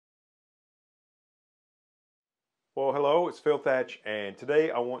Well, hello, it's Phil Thatch, and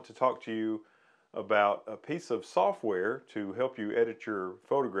today I want to talk to you about a piece of software to help you edit your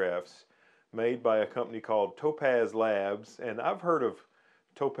photographs made by a company called Topaz Labs. And I've heard of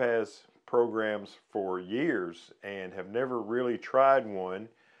Topaz programs for years and have never really tried one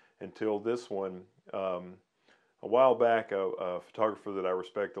until this one. A while back, a photographer that I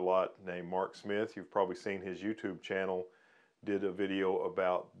respect a lot named Mark Smith, you've probably seen his YouTube channel, did a video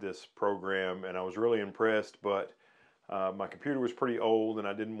about this program, and I was really impressed, but my computer was pretty old and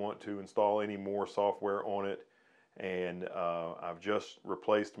I didn't want to install any more software on it, and I've just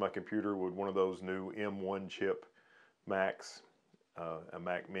replaced my computer with one of those new M1 chip Macs, a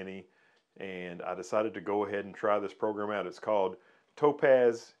Mac Mini, and I decided to go ahead and try this program out. It's called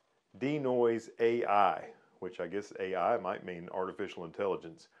Topaz DeNoise AI, which I guess AI might mean artificial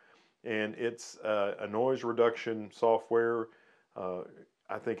intelligence, and it's a noise reduction software.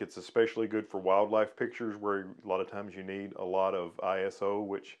 I think it's especially good for wildlife pictures where a lot of times you need a lot of ISO,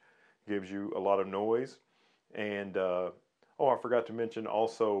 which gives you a lot of noise. And oh, I forgot to mention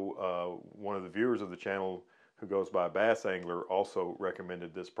also one of the viewers of the channel who goes by Bass Angler also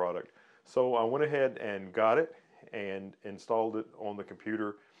recommended this product. So I went ahead and got it and installed it on the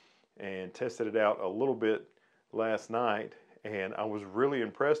computer and tested it out a little bit last night, and I was really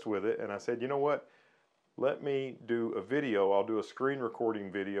impressed with it. And I said, you know what? Let me do a video. I'll do a screen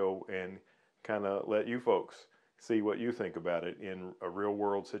recording video and kind of let you folks see what you think about it in a real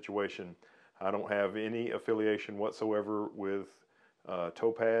world situation. I don't have any affiliation whatsoever with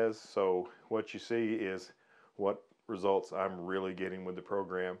Topaz, so what you see is what results I'm really getting with the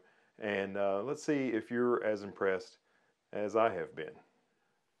program. And let's see if you're as impressed as I have been.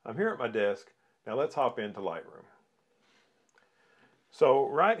 I'm here at my desk. Now let's hop into Lightroom. So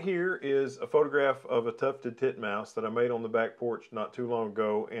right here is a photograph of a tufted titmouse that I made on the back porch not too long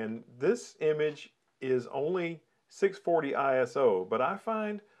ago, and this image is only 640 ISO, but I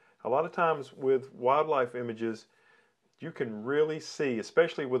find a lot of times with wildlife images you can really see,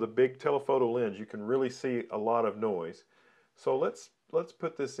 especially with a big telephoto lens, you can really see a lot of noise. So let's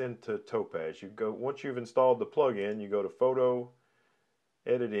put this into Topaz. You go, once you've installed the plugin, you go to Photo,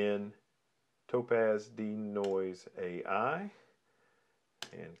 Edit in, Topaz DeNoise AI,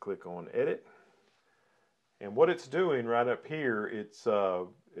 and click on Edit. And what it's doing right up here,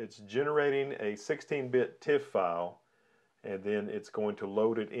 it's generating a 16-bit TIFF file, and then it's going to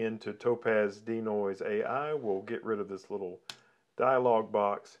load it into Topaz DeNoise AI. We'll get rid of this little dialog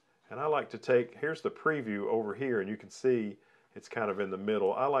box, and I like to take, here's the preview over here, and you can see it's kind of in the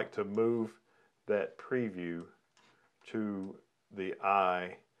middle. I like to move that preview to the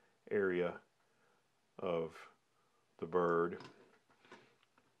eye area of the bird.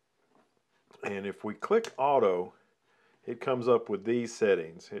 And if we click auto, it comes up with these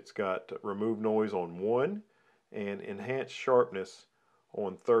settings. It's got remove noise on 1 and enhance sharpness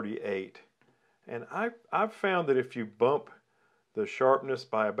on 38. And I've found that if you bump the sharpness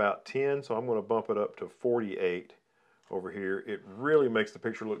by about 10, so I'm going to bump it up to 48 over here, it really makes the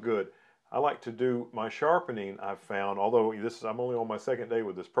picture look good. I like to do my sharpening, I've found, although I'm only on my second day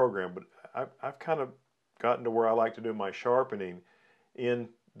with this program, but I've kind of gotten to where I like to do my sharpening in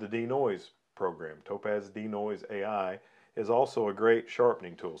the DeNoise program. Topaz DeNoise AI is also a great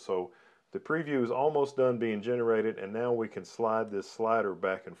sharpening tool. So the preview is almost done being generated, and now we can slide this slider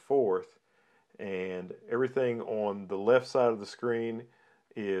back and forth, and everything on the left side of the screen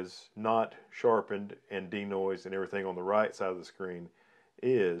is not sharpened and denoised, and everything on the right side of the screen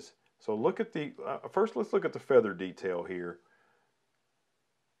is. So look at the first, let's look at the feather detail here.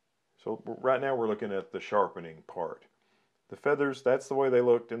 So right now we're looking at the sharpening part. The feathers, that's the way they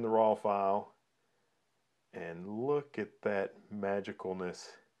looked in the raw file. And look at that magicalness.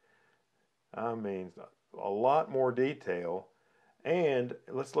 I mean, a lot more detail. And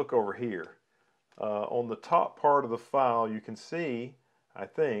let's look over here. On the top part of the file, you can see, I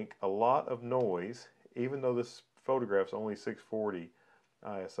think, a lot of noise. Even though this photograph's only 640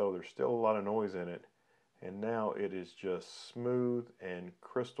 ISO, there's still a lot of noise in it. And now it is just smooth and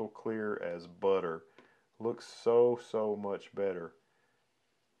crystal clear as butter. Looks so much better.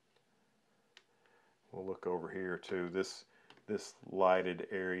 We'll look over here too. This lighted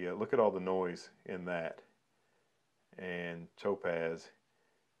area. Look at all the noise in that. And Topaz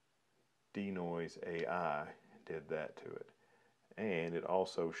DeNoise AI did that to it. And it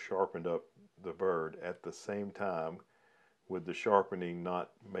also sharpened up the bird at the same time, with the sharpening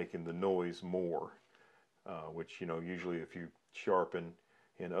not making the noise more. Which, you know, usually if you sharpen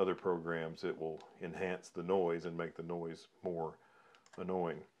in other programs, it will enhance the noise and make the noise more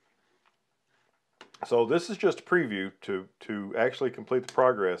annoying. So this is just a preview. To actually complete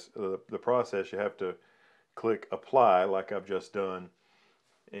the process, you have to click apply like I've just done,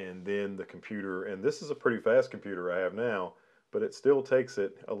 and then the computer, and this is a pretty fast computer I have now, but it still takes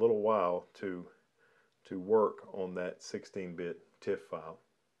it a little while to work on that 16-bit TIFF file.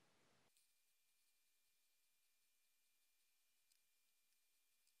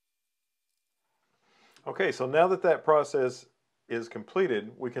 Okay, so now that that process is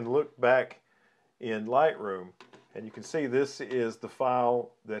completed, we can look back in Lightroom, and you can see this is the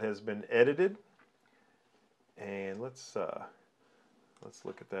file that has been edited. And let's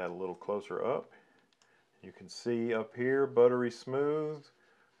look at that a little closer up. You can see up here, buttery smooth,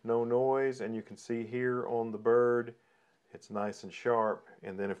 no noise, and you can see here on the bird, it's nice and sharp.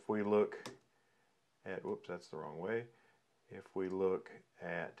 And then if we look at, whoops, that's the wrong way. If we look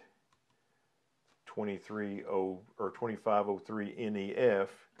at 2503 NEF,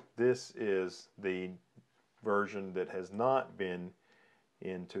 this is the version that has not been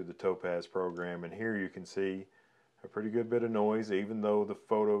into the Topaz program, and here you can see a pretty good bit of noise. Even though the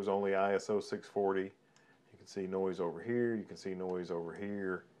photo's only ISO 640, you can see noise over here, you can see noise over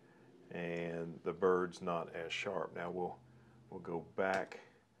here, and the bird's not as sharp. Now we'll go back,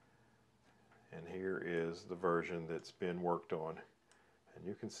 and here is the version that's been worked on, and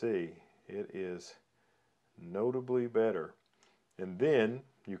you can see it is notably better. And then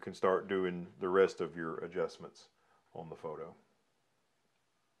you can start doing the rest of your adjustments on the photo.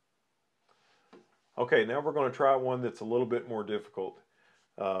 Okay, now we're going to try one that's a little bit more difficult.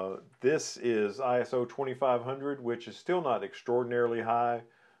 This is ISO 2500, which is still not extraordinarily high,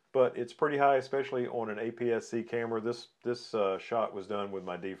 but it's pretty high, especially on an APS-C camera. This shot was done with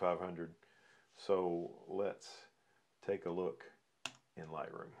my D500. So let's take a look in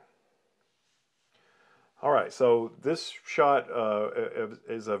Lightroom. All right, so this shot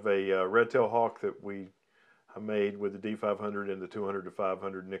is of a red-tailed hawk that I made with the D500 and the 200 to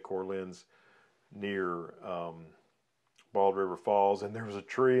 500 Nikkor lens near Bald River Falls, and there was a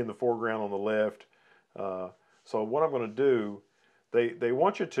tree in the foreground on the left. So what I'm going to do, they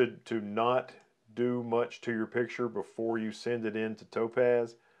want you to not do much to your picture before you send it in to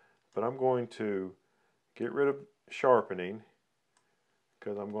Topaz, but I'm going to get rid of sharpening,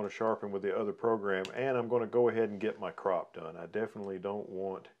 because I'm going to sharpen with the other program, and I'm going to go ahead and get my crop done. I definitely don't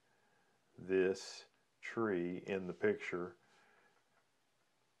want this tree in the picture.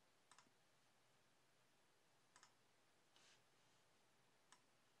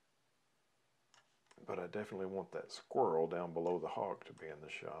 But I definitely want that squirrel down below the hawk to be in the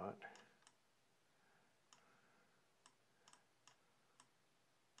shot.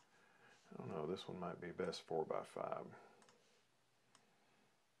 I don't know, this one might be best 4x5.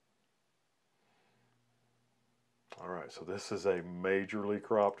 Alright, so this is a majorly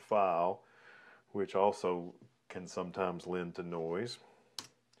cropped file, which also can sometimes lend to noise.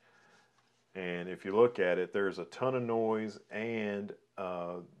 And if you look at it, there's a ton of noise, and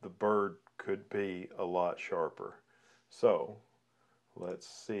the bird could be a lot sharper. So let's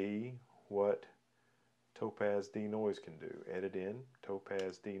see what Topaz DeNoise can do. Edit in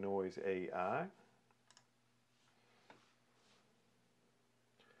Topaz DeNoise AI.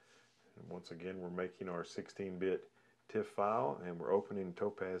 And once again, we're making our 16-bit TIFF file, and we're opening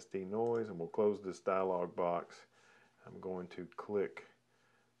Topaz DeNoise, and we'll close this dialog box. I'm going to click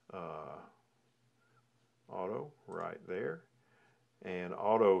auto right there, and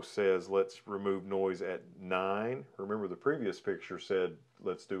auto says let's remove noise at 9. Remember, the previous picture said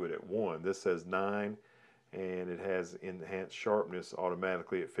let's do it at 1. This says 9, and it has enhanced sharpness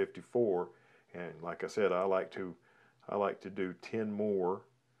automatically at 54. And like I said, I like to do 10 more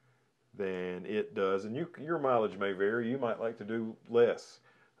than it does, and your mileage may vary. You might like to do less,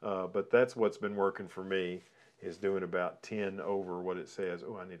 but that's what's been working for me, is doing about 10 over what it says.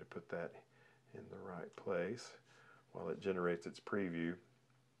 Oh, I need to put that in the right place while it generates its preview.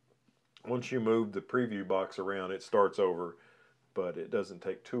 Once you move the preview box around, it starts over, but it doesn't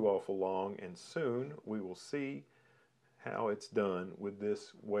take too awful long, and soon we will see how it's done with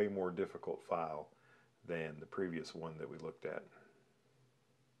this way more difficult file than the previous one that we looked at.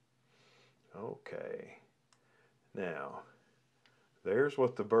 Okay, now there's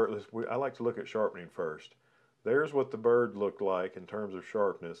what the bird, I like to look at sharpening first. There's what the bird looked like in terms of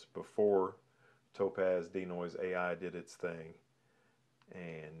sharpness before Topaz DeNoise AI did its thing.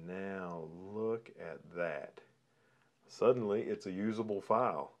 And now look at that. Suddenly it's a usable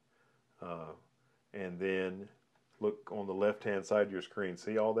file. And then look on the left hand side of your screen.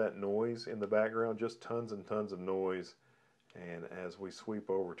 See all that noise in the background? Just tons and tons of noise. And as we sweep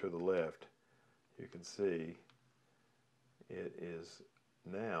over to the left, you can see it is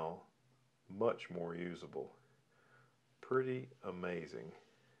now much more usable. Pretty amazing.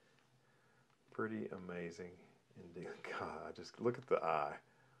 pretty amazing indeed. God, just look at the eye.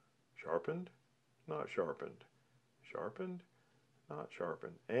 Sharpened, not sharpened. Sharpened, not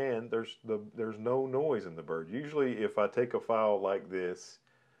sharpened. And there's no noise in the bird. Usually if I take a file like this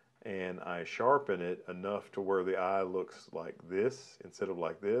and I sharpen it enough to where the eye looks like this instead of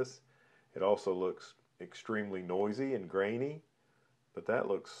like this, it also looks extremely noisy and grainy, but that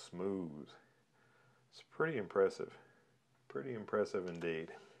looks smooth. It's pretty impressive. Pretty impressive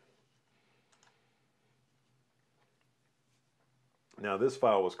indeed. Now this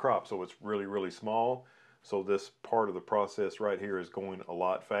file was cropped, so it's really, really small. So this part of the process right here is going a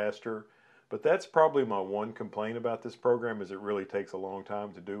lot faster. But that's probably my one complaint about this program, is it really takes a long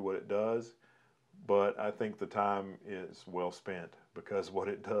time to do what it does. But I think the time is well spent because what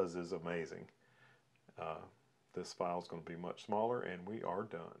it does is amazing. This file is going to be much smaller and we are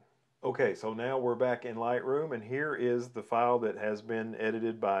done. Okay, so now we're back in Lightroom, and here is the file that has been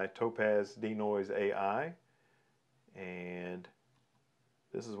edited by Topaz DeNoise AI. And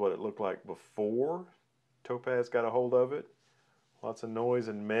this is what it looked like before Topaz got a hold of it. Lots of noise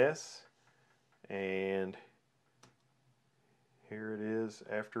and mess. And here it is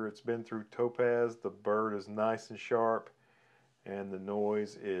after it's been through Topaz. The bird is nice and sharp and the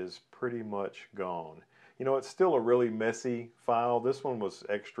noise is pretty much gone. You know, it's still a really messy file. This one was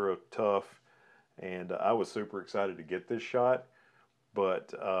extra tough, and I was super excited to get this shot, but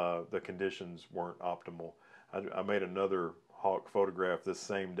the conditions weren't optimal. I made another hawk photograph this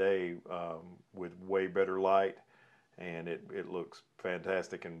same day with way better light, and it looks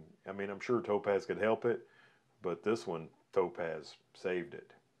fantastic. And I mean, I'm sure Topaz could help it, but this one, Topaz saved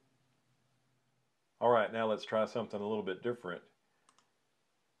it. All right, now let's try something a little bit different.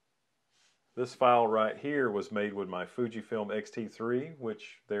 This file right here was made with my Fujifilm X-T3,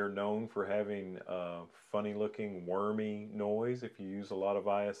 which they're known for having funny looking wormy noise if you use a lot of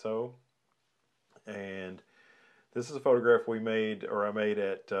ISO. And this is a photograph we made, or I made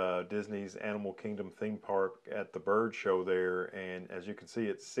at Disney's Animal Kingdom theme park at the bird show there. And as you can see,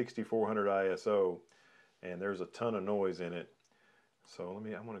 it's 6400 ISO, and there's a ton of noise in it. So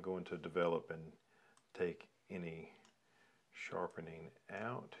I'm going to go into develop and take any sharpening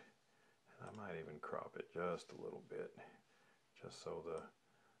out. I might even crop it just a little bit, just so the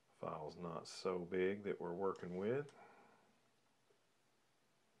file's not so big that we're working with.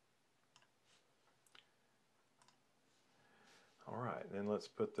 Alright, then let's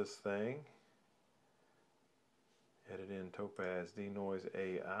put this thing, edit in Topaz DeNoise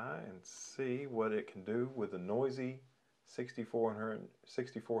AI, and see what it can do with a noisy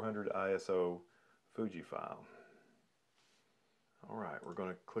 6400 ISO Fuji file. Alright, we're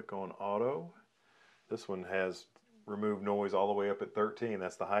going to click on Auto. This one has remove noise all the way up at 13.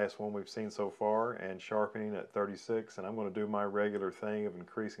 That's the highest one we've seen so far, and sharpening at 36. And I'm going to do my regular thing of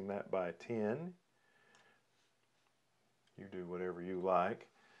increasing that by 10. You do whatever you like.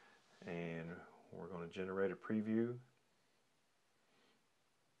 And we're going to generate a preview,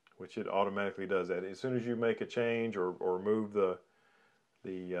 which it automatically does that. As soon as you make a change or move the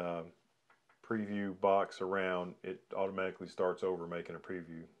preview box around, it automatically starts over making a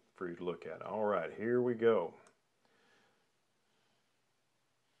preview for you to look at. All right, here we go.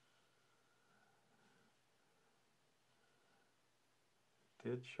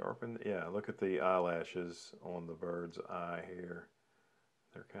 Did sharpen, yeah, look at the eyelashes on the bird's eye here.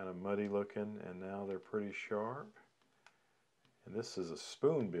 They're kind of muddy looking, and now they're pretty sharp. And this is a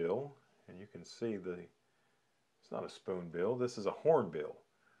spoonbill, and you can see it's not a spoonbill, this is a hornbill.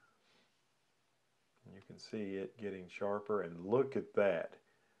 And you can see it getting sharper, and look at that.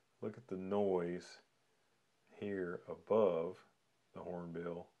 Look at the noise here above the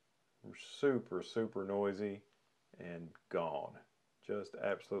hornbill. Super, super noisy and gone. Just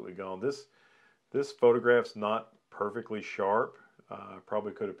absolutely gone. This photograph's not perfectly sharp.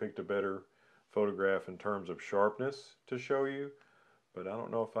 Probably could have picked a better photograph in terms of sharpness to show you, but I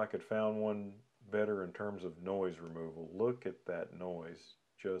don't know if I could found one better in terms of noise removal. Look at that noise.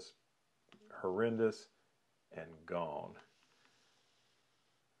 Just horrendous and gone.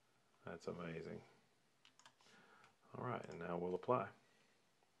 That's amazing. All right, and now we'll apply.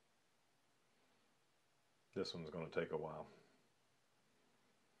 This one's going to take a while.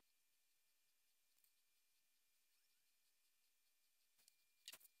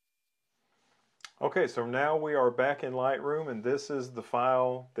 Okay, so now we are back in Lightroom, and this is the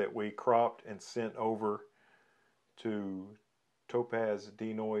file that we cropped and sent over to Topaz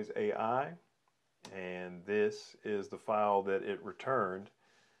DeNoise AI, and this is the file that it returned.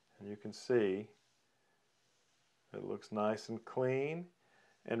 And you can see it looks nice and clean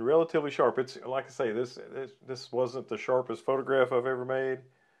and relatively sharp. It's like I say, this wasn't the sharpest photograph I've ever made,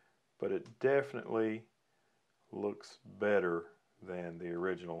 but it definitely looks better than the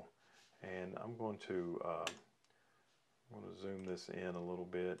original. And I'm going to zoom this in a little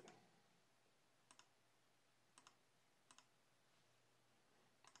bit.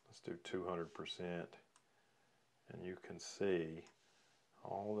 Let's do 200%, and you can see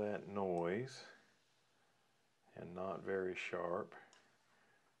all that noise and not very sharp.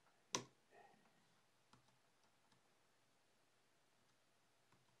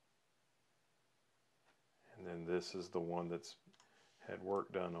 And then this is the one that's had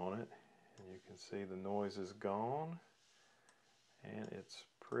work done on it, and you can see the noise is gone and it's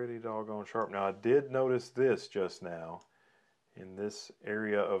pretty doggone sharp. Now I did notice this just now in this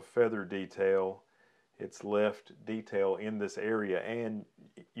area of feather detail. It's left detail in this area, and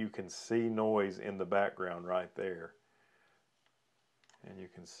you can see noise in the background right there, and you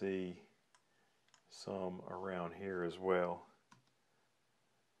can see some around here as well.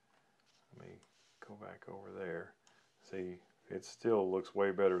 Let me go back over there. See, it still looks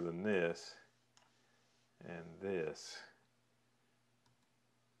way better than this and this.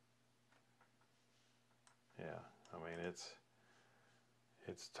 Yeah, I mean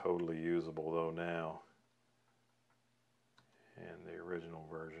it's totally usable though now, and the original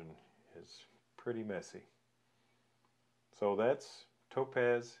version is pretty messy. So that's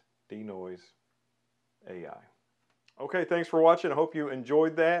Topaz DeNoise AI. Okay, thanks for watching. I hope you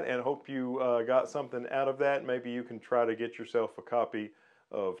enjoyed that and hope you got something out of that. Maybe you can try to get yourself a copy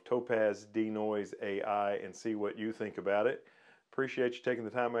of Topaz DeNoise AI and see what you think about it. Appreciate you taking the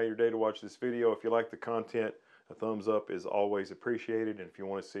time out of your day to watch this video. If you like the content, a thumbs up is always appreciated. And if you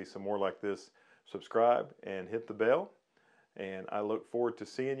want to see some more like this, subscribe and hit the bell. And I look forward to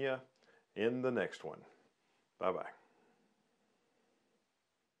seeing you in the next one. Bye-bye.